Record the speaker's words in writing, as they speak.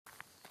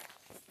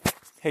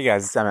Hey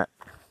guys, it's Emmett.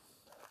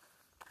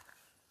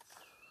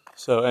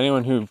 So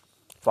anyone who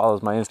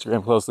follows my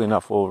Instagram closely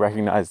enough will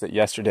recognize that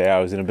yesterday I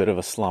was in a bit of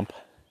a slump.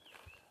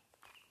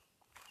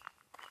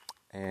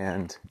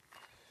 And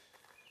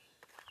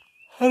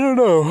I don't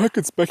know, I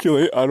could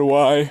speculate on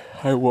why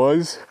I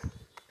was.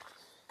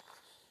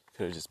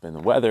 Could have just been the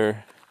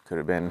weather, could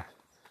have been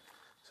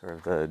sort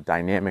of the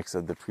dynamics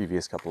of the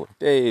previous couple of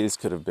days,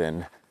 could have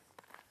been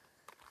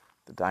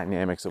the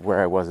dynamics of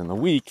where I was in the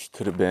week,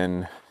 could have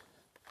been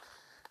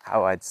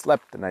how I'd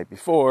slept the night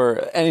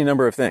before, any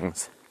number of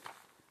things.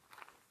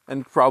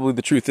 And probably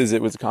the truth is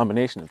it was a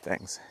combination of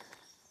things.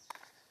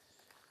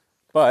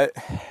 But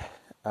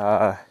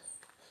I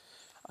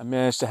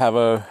managed to have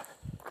a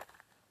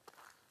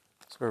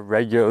sort of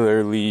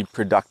regularly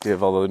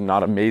productive, although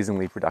not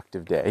amazingly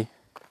productive day.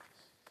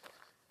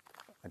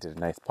 I did a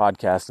nice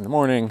podcast in the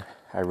morning.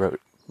 I wrote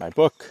my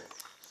book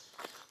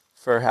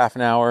for half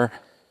an hour.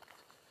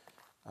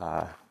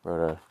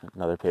 Wrote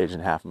another page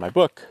and a half of my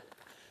book.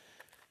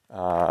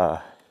 I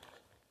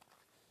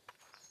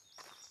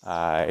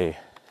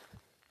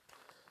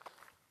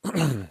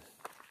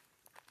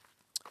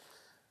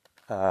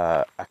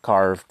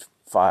carved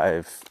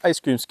 5 ice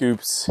cream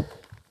scoops.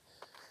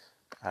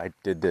 I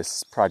did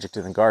this project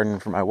in the garden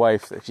for my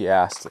wife that she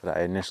asked that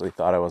I initially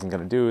thought I wasn't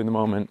going to do in the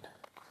moment.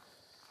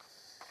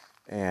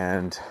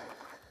 And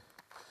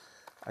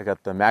I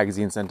got the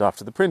magazine sent off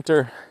to the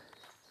printer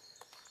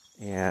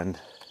and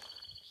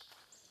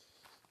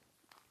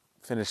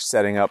finished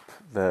setting up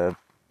the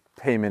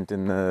payment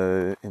in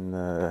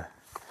the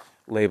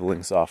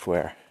labeling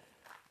software.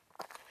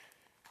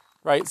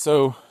 Right,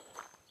 so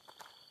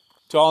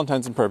to all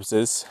intents and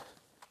purposes,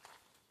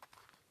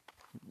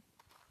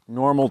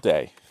 normal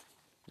day.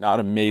 Not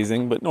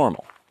amazing, but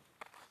normal.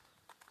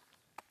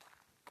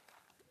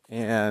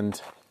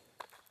 And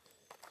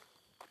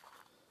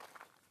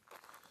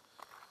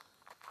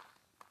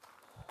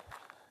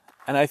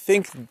I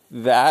think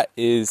that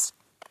is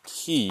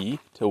key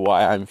to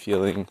why I'm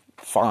feeling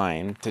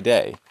fine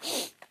today.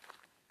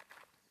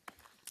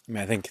 I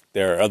mean, I think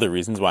there are other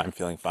reasons why I'm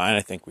feeling fine.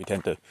 I think we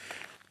tend to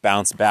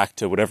bounce back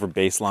to whatever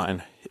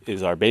baseline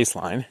is our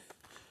baseline.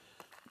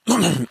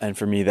 And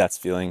for me, that's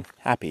feeling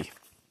happy.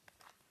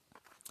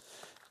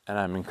 And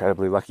I'm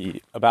incredibly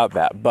lucky about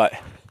that. But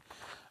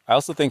I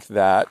also think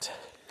that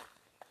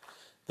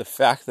the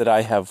fact that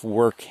I have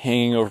work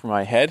hanging over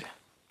my head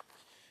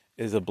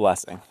is a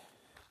blessing.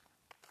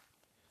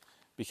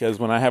 Because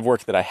when I have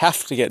work that I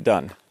have to get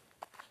done,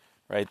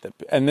 right?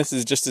 And this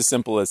is just as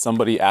simple as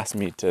somebody asked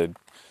me to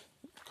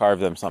carve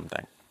them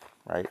something,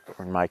 right?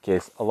 Or in my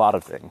case, a lot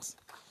of things.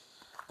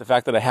 The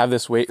fact that I have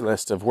this wait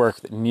list of work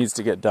that needs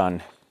to get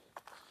done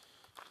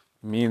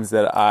means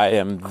that I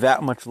am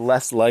that much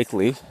less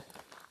likely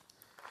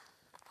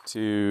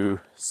to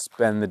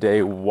spend the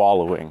day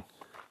wallowing.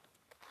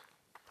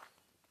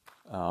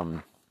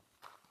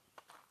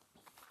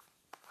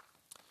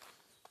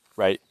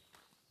 Right?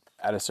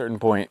 At a certain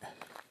point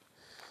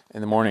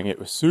in the morning, it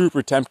was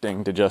super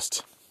tempting to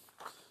just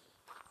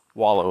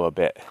wallow a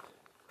bit.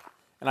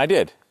 And I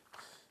did.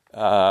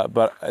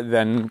 But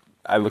then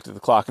I looked at the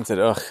clock and said,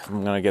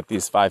 I'm going to get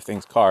these 5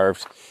 things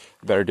carved.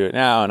 I better do it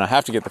now. And I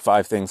have to get the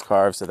 5 things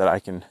carved so that I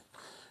can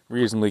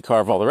reasonably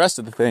carve all the rest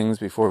of the things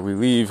before we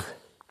leave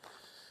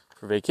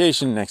for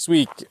vacation next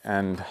week.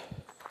 And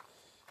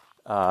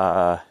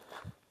so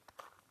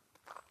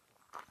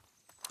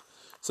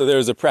there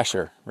was a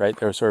pressure, right?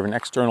 There was sort of an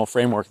external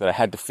framework that I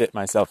had to fit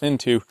myself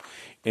into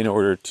in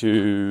order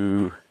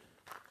to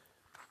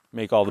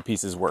make all the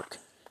pieces work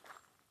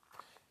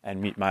and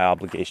meet my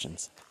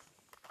obligations.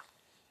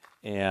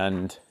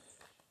 And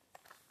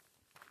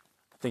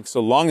I think so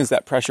long as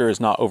that pressure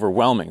is not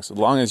overwhelming, so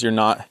long as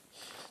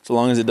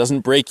it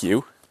doesn't break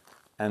you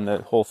and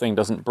the whole thing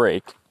doesn't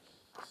break,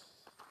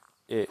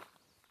 it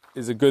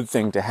is a good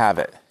thing to have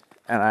it.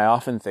 And I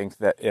often think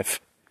that if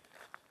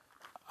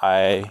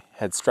I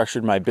had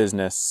structured my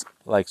business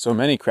like so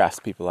many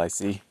craftspeople I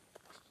see,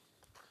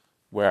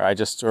 where I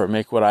just sort of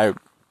make what I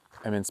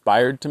am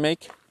inspired to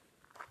make,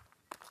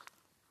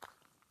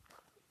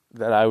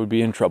 that I would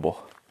be in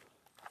trouble.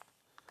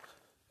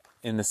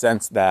 In the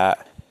sense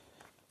that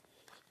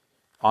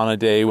on a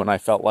day when I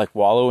felt like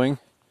wallowing,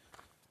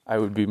 I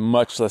would be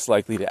much less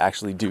likely to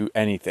actually do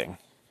anything.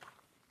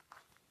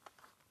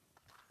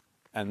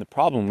 And the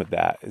problem with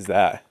that is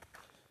that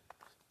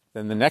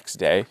then the next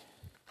day,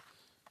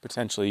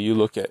 potentially you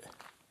look at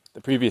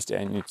the previous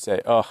day and you'd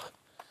say,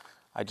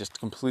 I just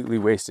completely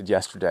wasted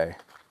yesterday.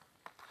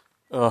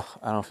 I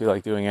don't feel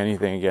like doing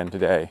anything again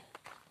today.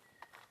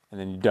 And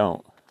then you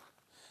don't.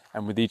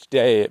 And with each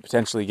day, it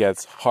potentially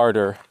gets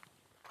harder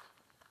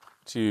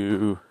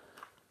to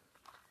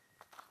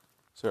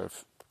sort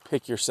of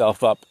pick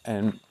yourself up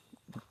and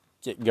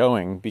get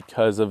going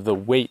because of the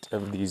weight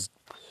of these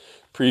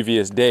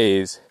previous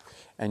days,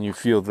 and you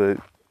feel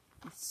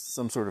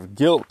some sort of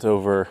guilt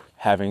over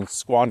having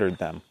squandered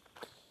them.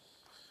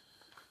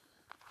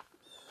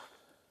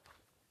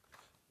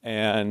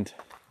 And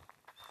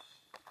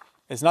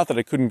it's not that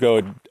it couldn't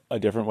go a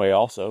different way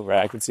also,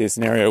 right? I could see a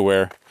scenario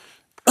where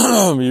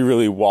you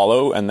really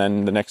wallow, and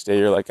then the next day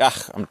you're like,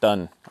 I'm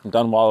done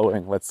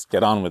wallowing, let's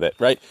get on with it,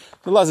 right?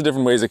 There's lots of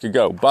different ways it could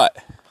go, but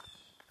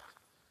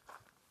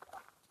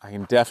I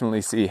can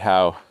definitely see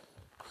how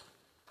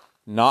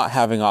not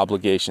having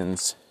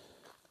obligations,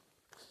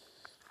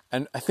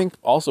 and I think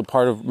also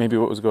part of maybe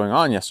what was going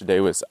on yesterday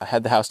was I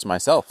had the house to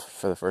myself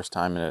for the first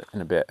time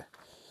in a bit.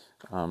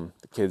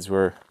 The kids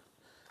were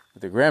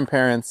with their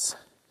grandparents,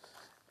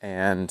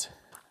 and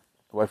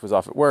the wife was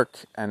off at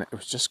work, and it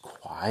was just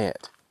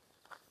quiet.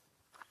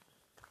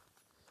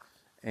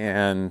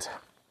 And,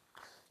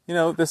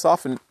 this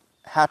often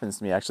happens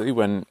to me, actually,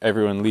 when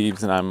everyone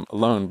leaves and I'm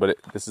alone, but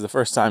this is the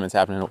first time it's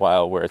happened in a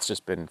while where it's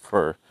just been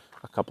for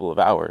a couple of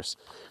hours.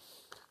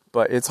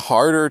 But it's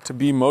harder to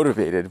be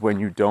motivated when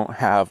you don't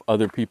have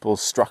other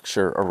people's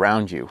structure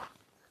around you,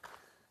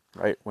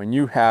 right? When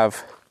you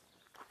have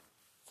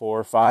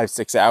 4, 5,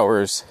 6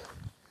 hours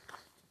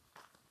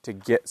to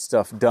get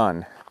stuff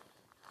done,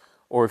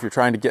 or if you're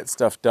trying to get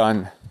stuff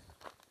done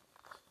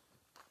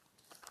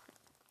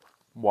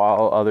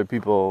while other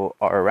people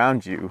are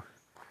around you,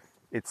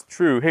 it's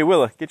true. Hey,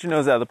 Willa, get your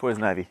nose out of the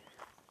poison ivy.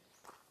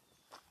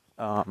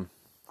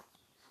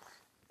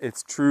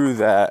 It's true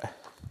that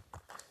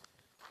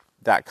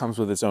comes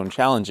with its own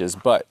challenges,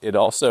 but it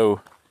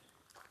also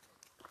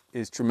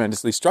is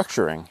tremendously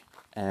structuring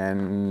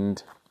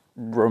and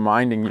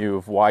reminding you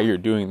of why you're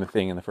doing the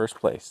thing in the first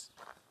place.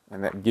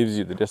 And that gives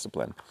you the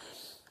discipline.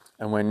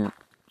 And when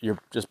you're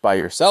just by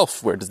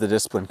yourself, where does the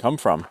discipline come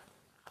from?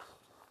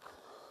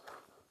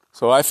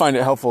 So I find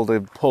it helpful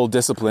to pull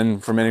discipline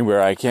from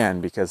anywhere I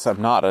can, because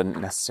I'm not a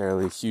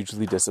necessarily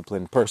hugely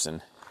disciplined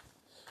person.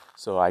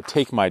 So I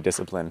take my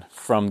discipline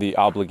from the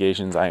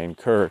obligations I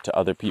incur to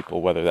other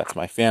people, whether that's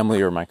my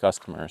family or my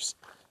customers.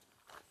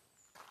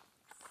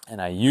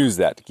 And I use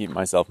that to keep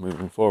myself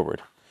moving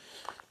forward.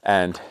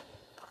 And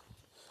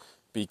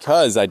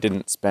because I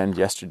didn't spend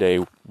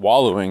yesterday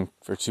wallowing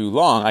for too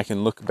long, I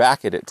can look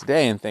back at it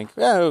today and think,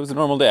 it was a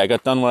normal day. I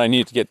got done what I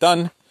needed to get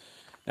done.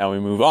 Now we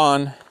move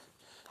on.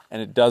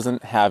 And it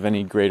doesn't have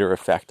any greater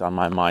effect on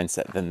my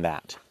mindset than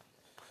that.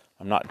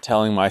 I'm not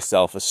telling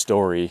myself a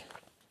story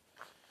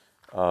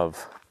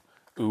of,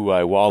 ooh,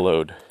 I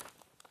wallowed,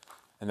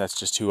 and that's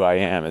just who I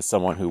am as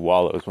someone who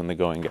wallows when the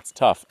going gets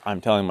tough.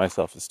 I'm telling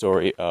myself a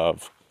story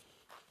of,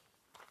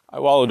 I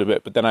wallowed a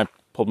bit, but then I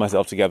pulled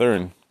myself together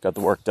and got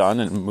the work done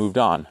and moved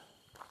on.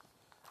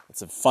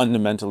 It's a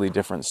fundamentally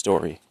different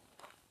story.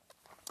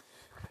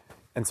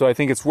 And so I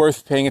think it's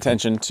worth paying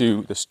attention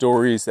to the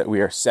stories that we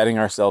are setting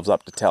ourselves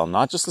up to tell.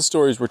 Not just the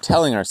stories we're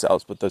telling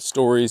ourselves, but the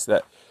stories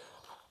that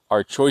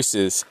our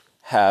choices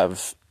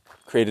have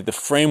created the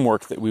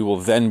framework that we will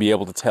then be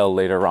able to tell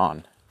later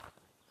on.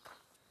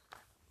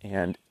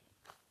 And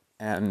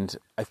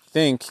I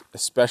think,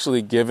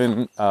 especially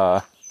given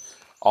all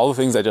the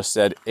things I just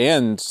said,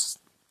 and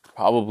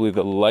probably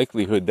the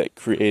likelihood that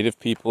creative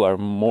people are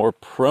more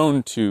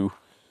prone to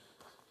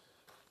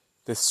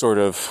this sort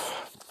of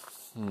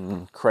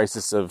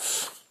crisis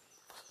of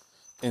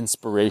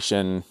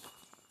inspiration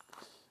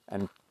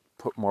and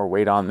put more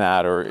weight on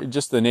that, or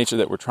just the nature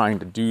that we're trying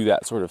to do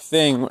that sort of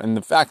thing, and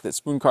the fact that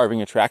spoon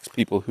carving attracts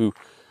people who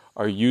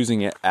are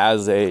using it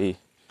as a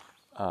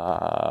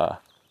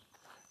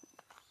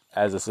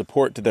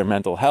support to their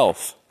mental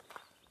health.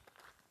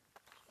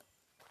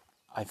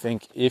 I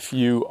think if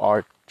you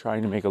are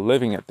trying to make a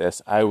living at this,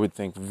 I would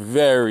think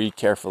very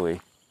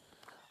carefully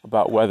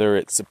about whether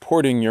it's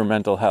supporting your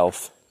mental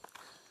health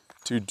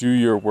to do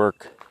your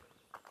work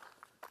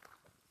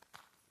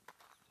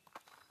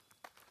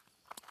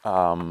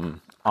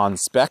on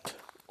spec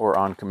or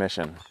on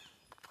commission,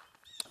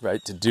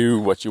 right? To do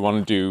what you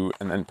want to do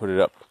and then put it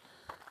up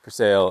for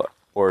sale,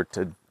 or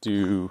to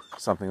do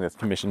something that's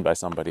commissioned by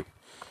somebody.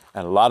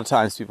 And a lot of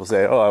times people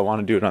say, I want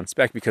to do it on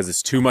spec because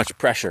it's too much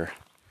pressure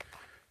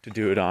to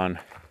do it on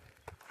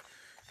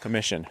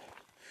commission.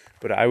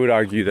 But I would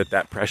argue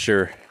that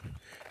pressure,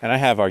 and I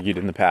have argued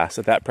in the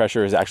past, that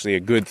pressure is actually a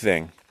good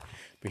thing.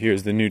 But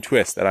here's the new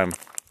twist that I'm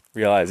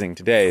realizing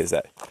today, is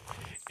that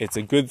it's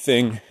a good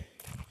thing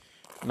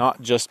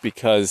not just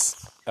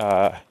because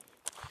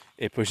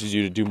it pushes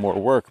you to do more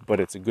work, but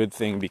it's a good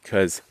thing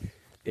because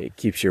it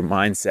keeps your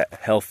mindset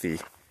healthy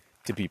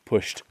to be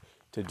pushed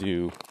to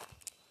do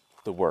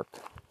the work.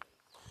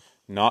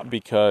 Not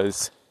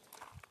because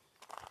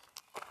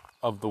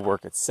of the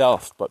work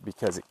itself, but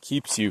because it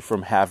keeps you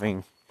from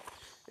having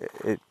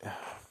it.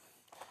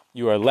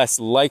 You are less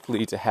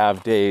likely to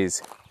have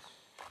days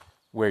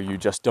where you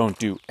just don't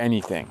do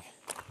anything,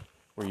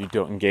 where you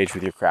don't engage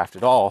with your craft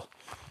at all,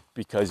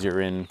 because you're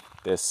in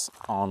this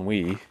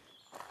ennui,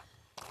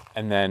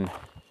 and then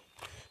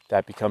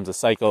that becomes a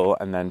cycle,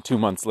 and then 2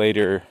 months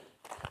later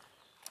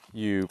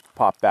you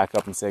pop back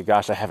up and say,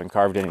 gosh, I haven't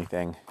carved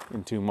anything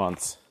in 2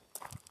 months.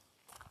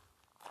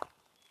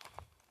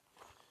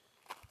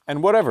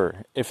 And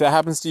whatever, if that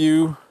happens to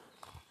you,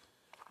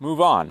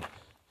 move on.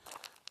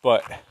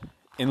 But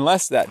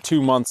unless that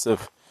 2 months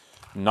of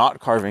not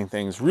carving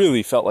things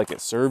really felt like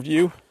it served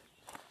you,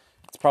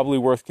 it's probably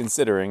worth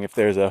considering if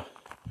there's a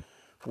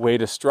way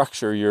to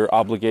structure your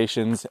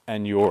obligations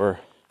and your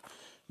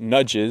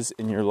nudges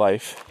in your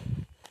life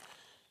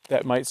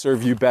that might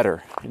serve you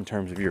better in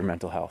terms of your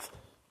mental health.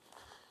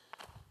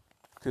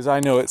 Because I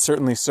know it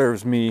certainly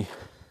serves me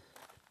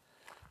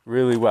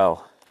really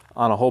well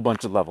on a whole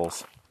bunch of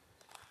levels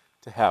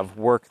to have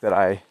work that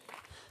I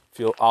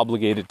feel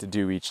obligated to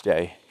do each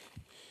day,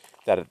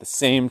 that at the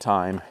same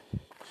time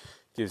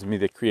gives me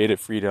the creative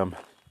freedom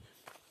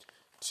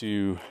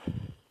to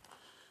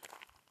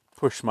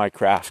push my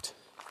craft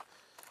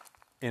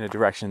in a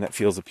direction that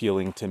feels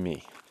appealing to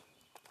me.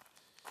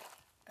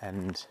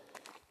 And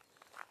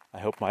I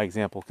hope my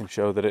example can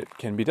show that it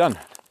can be done.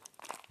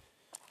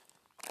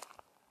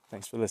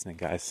 Thanks for listening,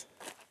 guys.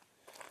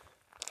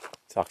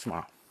 Talk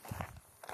tomorrow.